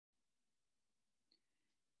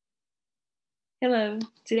Hello,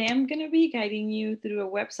 today I'm going to be guiding you through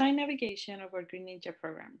a website navigation of our Green Ninja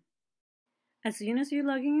program. As soon as you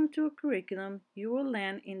log into a curriculum, you will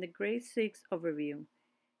land in the Grade 6 overview.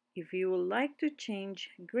 If you would like to change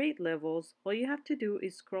grade levels, all you have to do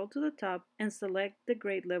is scroll to the top and select the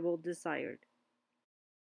grade level desired.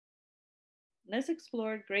 Let's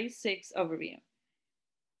explore Grade 6 overview.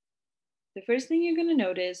 The first thing you're going to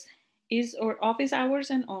notice is our office hours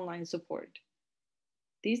and online support.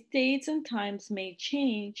 These dates and times may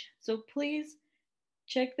change, so please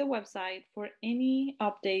check the website for any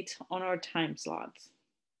updates on our time slots.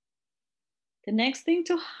 The next thing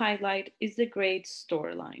to highlight is the grade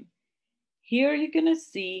storyline. Here you're going to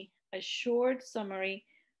see a short summary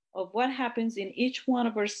of what happens in each one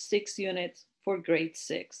of our 6 units for grade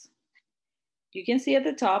 6. You can see at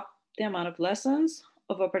the top the amount of lessons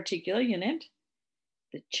of a particular unit,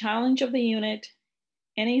 the challenge of the unit,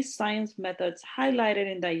 any science methods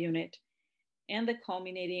highlighted in that unit, and the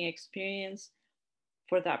culminating experience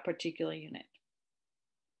for that particular unit.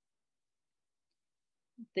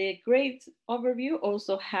 The grades overview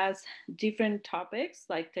also has different topics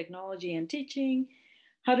like technology and teaching,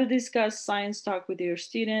 how to discuss science talk with your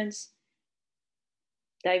students,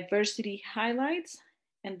 diversity highlights,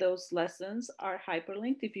 and those lessons are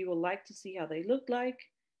hyperlinked if you would like to see how they look like,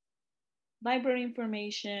 library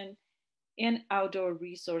information, and outdoor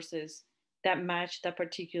resources that match that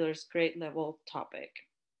particular grade level topic.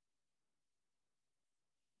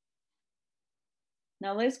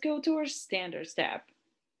 Now let's go to our standards tab.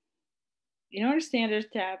 In our standards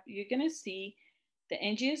tab, you're going to see the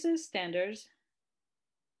NGSS standards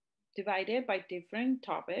divided by different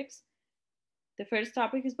topics. The first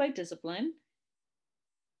topic is by discipline,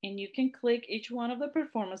 and you can click each one of the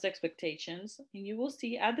performance expectations, and you will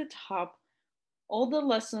see at the top all the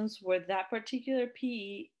lessons where that particular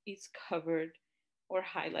PE is covered or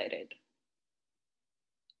highlighted.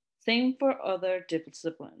 Same for other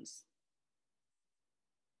disciplines.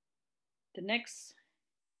 The next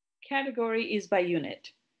category is by unit.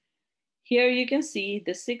 Here you can see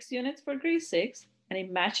the 6 units for grade 6, and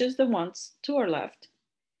it matches the ones to our left.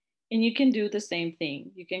 And you can do the same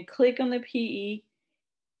thing. You can click on the PE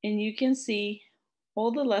and you can see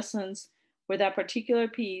all the lessons where that particular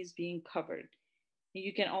PE is being covered. And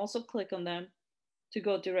you can also click on them to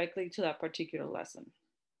go directly to that particular lesson.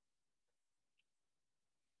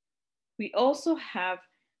 We also have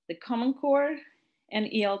the Common Core and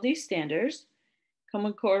ELD standards.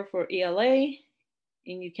 Common Core for ELA,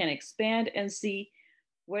 and you can expand and see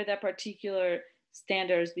where that particular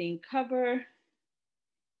standard is being covered.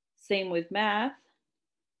 Same with math,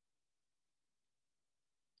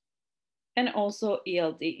 and also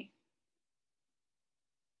ELD.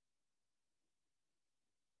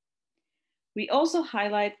 We also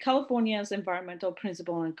highlight California's environmental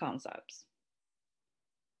principles and concepts.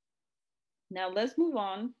 Now let's move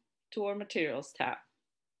on to our materials tab.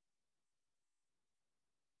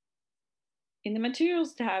 In the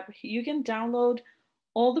materials tab, you can download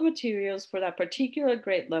all the materials for that particular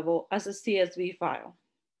grade level as a CSV file.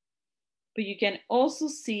 But you can also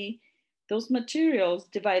see those materials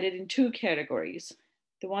divided in 2 categories.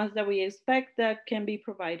 The ones that we expect that can be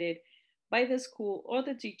provided by the school or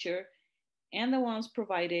the teacher, and the ones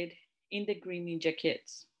provided in the Green Ninja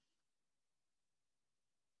kits.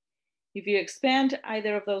 If you expand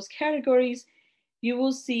either of those categories, you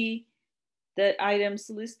will see the items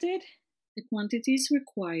listed, the quantities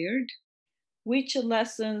required, which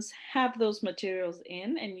lessons have those materials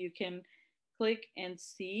in, and you can click and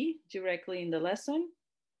see directly in the lesson.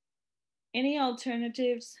 Any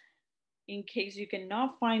alternatives in case you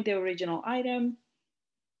cannot find the original item,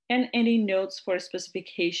 and any notes for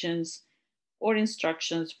specifications or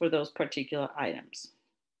instructions for those particular items.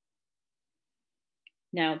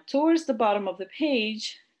 Now, towards the bottom of the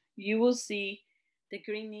page, you will see the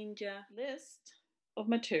Green Ninja list of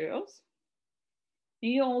materials.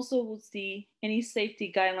 And you also will see any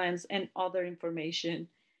safety guidelines and other information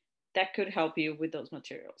that could help you with those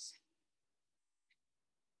materials.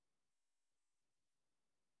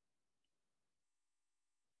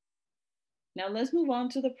 Now let's move on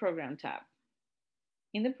to the program tab.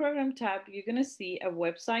 In the program tab, you're going to see a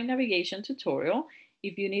website navigation tutorial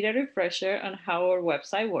if you need a refresher on how our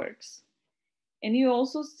website works. And you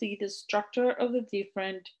also see the structure of the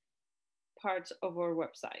different parts of our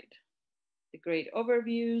website, the grade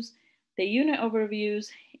overviews, the unit overviews,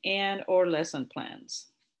 and our lesson plans.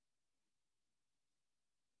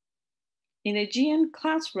 In the GN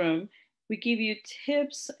classroom, we give you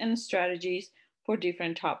tips and strategies for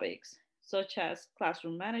different topics, such as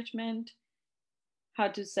classroom management, how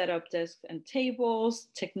to set up desks and tables,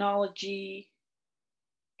 technology,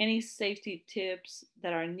 any safety tips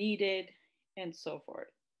that are needed, and so forth.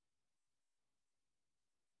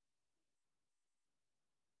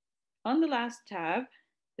 On the last tab,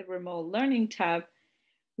 the Remote Learning tab,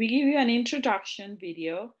 we give you an introduction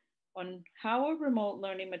video on how our remote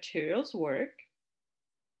learning materials work,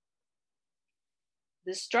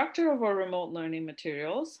 the structure of our remote learning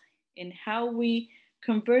materials, and how we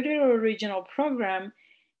converted our original program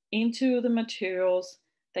into the materials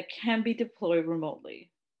that can be deployed remotely.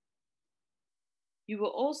 You will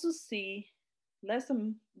also see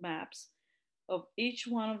lesson maps of each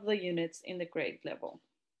one of the units in the grade level.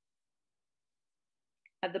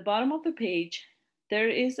 At the bottom of the page, there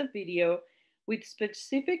is a video with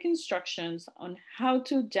specific instructions on how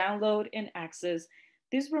to download and access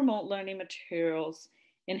these remote learning materials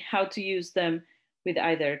and how to use them with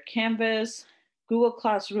either Canvas, Google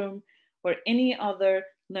Classroom, or any other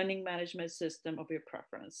learning management system of your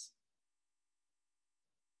preference.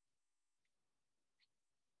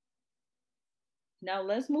 Now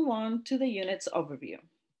let's move on to the unit's overview.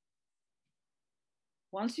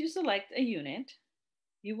 Once you select a unit,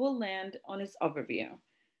 you will land on its overview.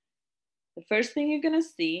 The first thing you're going to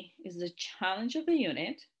see is the challenge of the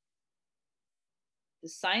unit, the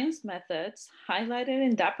science methods highlighted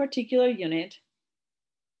in that particular unit,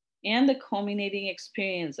 and the culminating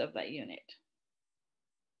experience of that unit.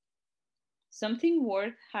 Something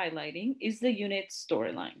worth highlighting is the unit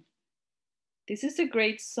storyline. This is a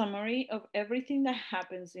great summary of everything that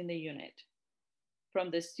happens in the unit,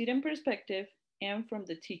 from the student perspective and from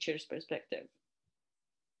the teacher's perspective.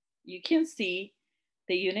 You can see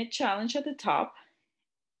the unit challenge at the top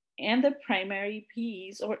and the primary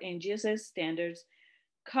PEs or NGSS standards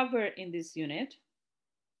covered in this unit,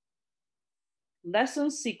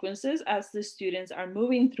 lesson sequences as the students are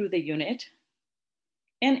moving through the unit,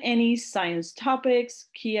 and any science topics,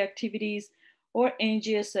 key activities, or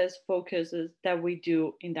NGSS focuses that we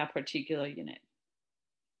do in that particular unit.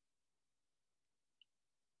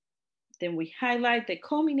 Then we highlight the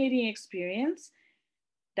culminating experience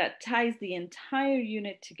that ties the entire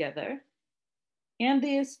unit together and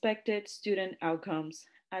the expected student outcomes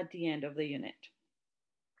at the end of the unit.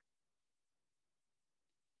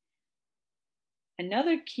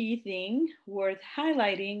 Another key thing worth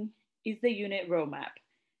highlighting is the unit roadmap.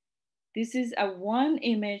 This is a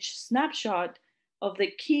one-image snapshot of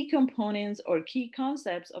the key components or key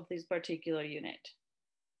concepts of this particular unit.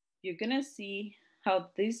 You're gonna see how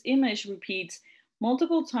this image repeats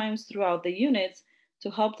multiple times throughout the units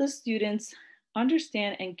to help the students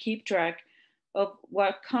understand and keep track of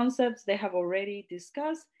what concepts they have already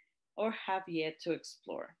discussed or have yet to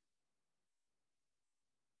explore.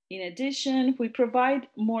 In addition, we provide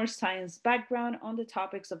more science background on the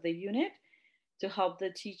topics of the unit to help the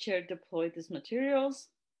teacher deploy these materials,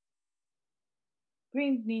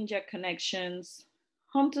 Green Ninja connections,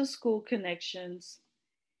 home to school connections,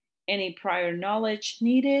 any prior knowledge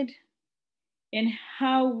needed, and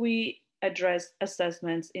how we address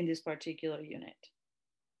assessments in this particular unit.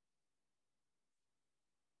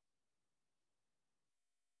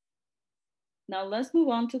 Now let's move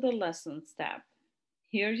on to the lessons tab.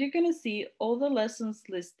 Here you're going to see all the lessons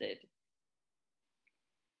listed.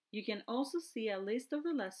 You can also see a list of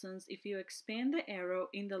the lessons if you expand the arrow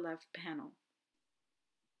in the left panel.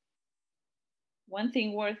 One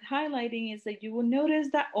thing worth highlighting is that you will notice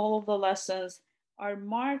that all of the lessons are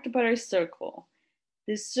marked by a circle.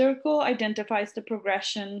 This circle identifies the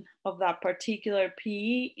progression of that particular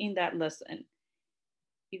PE in that lesson.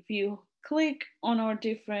 If you click on our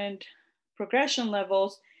different progression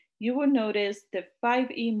levels, you will notice the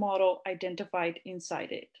 5E model identified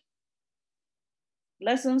inside it.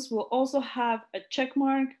 Lessons will also have a check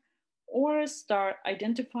mark or a star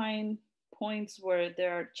identifying points where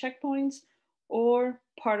there are checkpoints or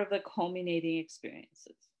part of the culminating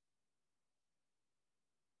experiences.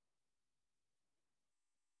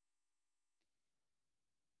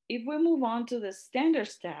 If we move on to the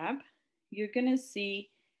standards tab, you're going to see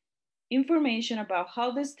information about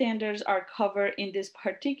how the standards are covered in this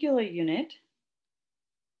particular unit,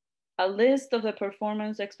 a list of the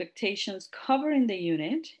performance expectations covered in the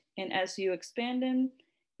unit, and as you expand them,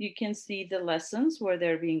 you can see the lessons where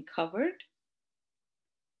they're being covered,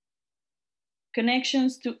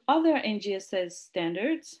 connections to other NGSS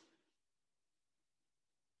standards,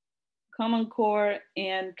 Common Core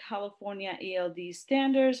and California ELD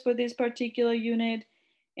standards for this particular unit,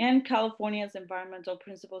 and California's environmental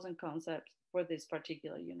principles and concepts for this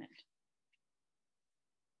particular unit.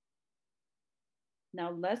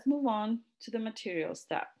 Now let's move on to the materials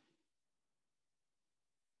tab.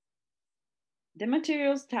 The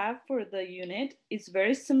materials tab for the unit is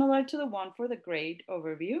very similar to the one for the grade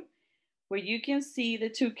overview, where you can see the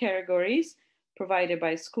two categories provided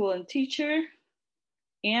by school and teacher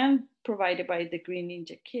and provided by the Green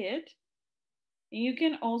Ninja Kit. And you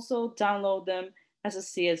can also download them as a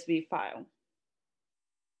CSV file.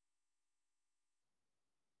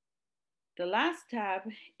 The last tab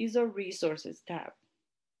is our resources tab.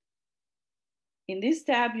 In this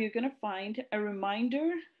tab, you're going to find a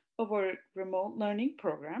reminder of our remote learning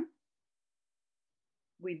program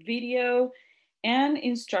with video and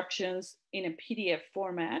instructions in a PDF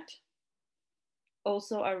format.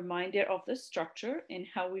 Also a reminder of the structure and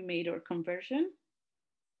how we made our conversion.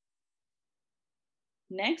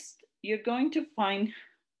 Next, you're going to find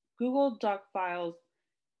Google Doc files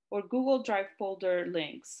or Google Drive folder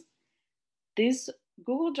links. These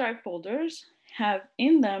Google Drive folders have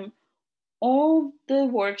in them all the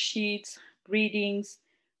worksheets, readings,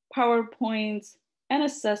 PowerPoints, and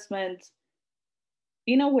assessments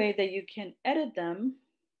in a way that you can edit them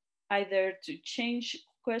either to change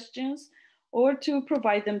questions or to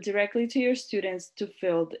provide them directly to your students to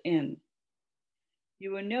fill in.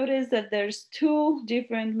 You will notice that there's two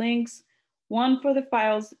different links, one for the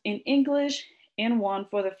files in English and one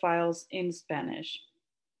for the files in Spanish.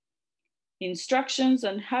 Instructions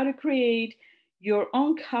on how to create your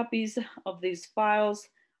own copies of these files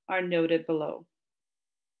are noted below.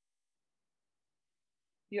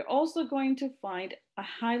 You're also going to find a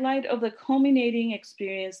highlight of the Culminating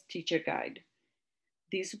Experience Teacher Guide.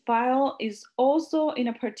 This file is also in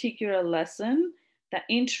a particular lesson that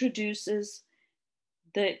introduces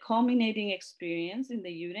the culminating experience in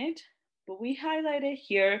the unit, but we highlight it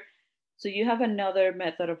here so you have another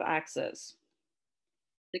method of access.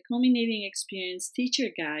 The Culminating Experience Teacher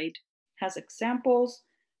Guide has examples,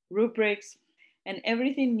 rubrics, and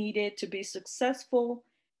everything needed to be successful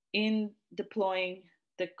in deploying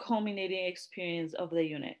the culminating experience of the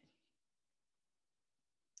unit.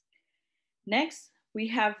 Next, we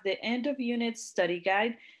have the end of unit study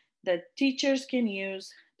guide that teachers can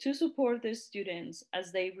use to support their students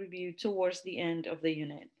as they review towards the end of the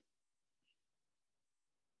unit.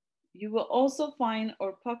 You will also find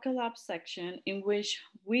our Pocket Lab section in which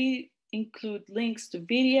we include links to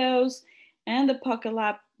videos and the Pocket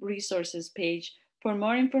Lab resources page for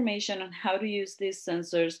more information on how to use these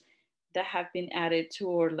sensors that have been added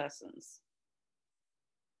to our lessons.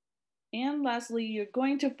 And lastly, you're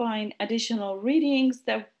going to find additional readings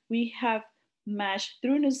that we have matched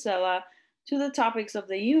through Nusella to the topics of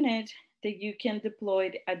the unit that you can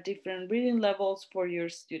deploy at different reading levels for your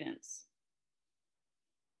students.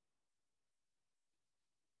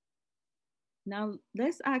 Now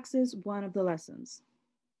let's access one of the lessons.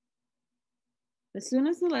 As soon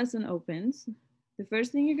as the lesson opens, the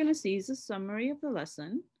first thing you're going to see is a summary of the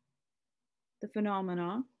lesson, the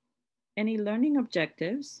phenomena, any learning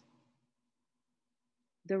objectives,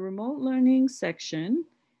 the remote learning section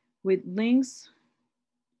with links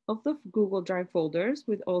of the Google Drive folders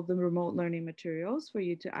with all the remote learning materials for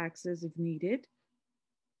you to access if needed,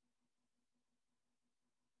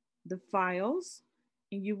 the files,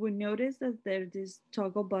 and you will notice that there's this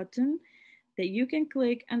toggle button that you can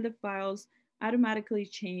click and the files automatically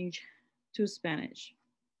change to Spanish.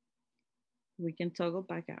 We can toggle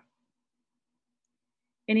back out.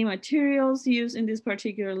 Any materials used in this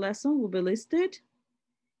particular lesson will be listed.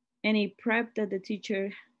 Any prep that the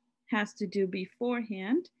teacher has to do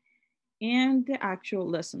beforehand, and the actual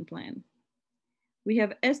lesson plan. We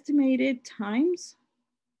have estimated times,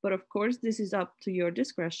 but of course, this is up to your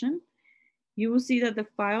discretion. You will see that the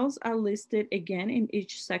files are listed again in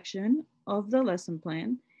each section of the lesson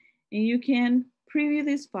plan, and you can preview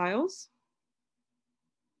these files.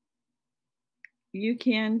 You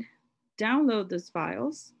can download these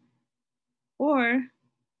files, or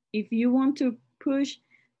if you want to push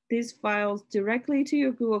these files directly to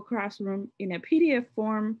your Google Classroom in a PDF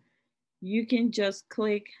form, you can just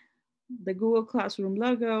click the Google Classroom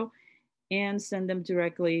logo and send them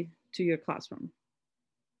directly to your classroom.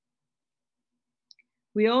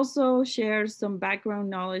 We also share some background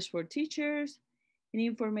knowledge for teachers and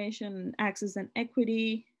information on access and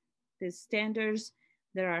equity, the standards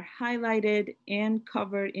that are highlighted and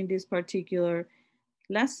covered in this particular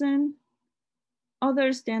lesson,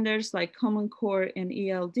 other standards like Common Core and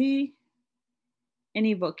ELD,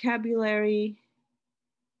 any vocabulary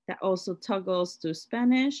that also toggles to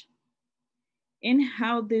Spanish, and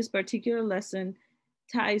how this particular lesson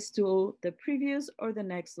ties to the previous or the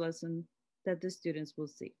next lesson that the students will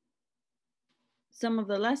see. Some of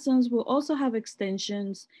the lessons will also have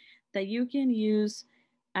extensions that you can use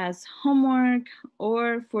as homework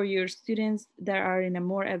or for your students that are in a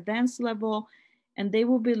more advanced level and they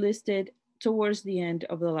will be listed towards the end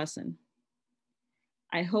of the lesson.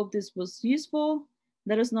 I hope this was useful.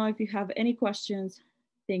 Let us know if you have any questions.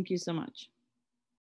 Thank you so much.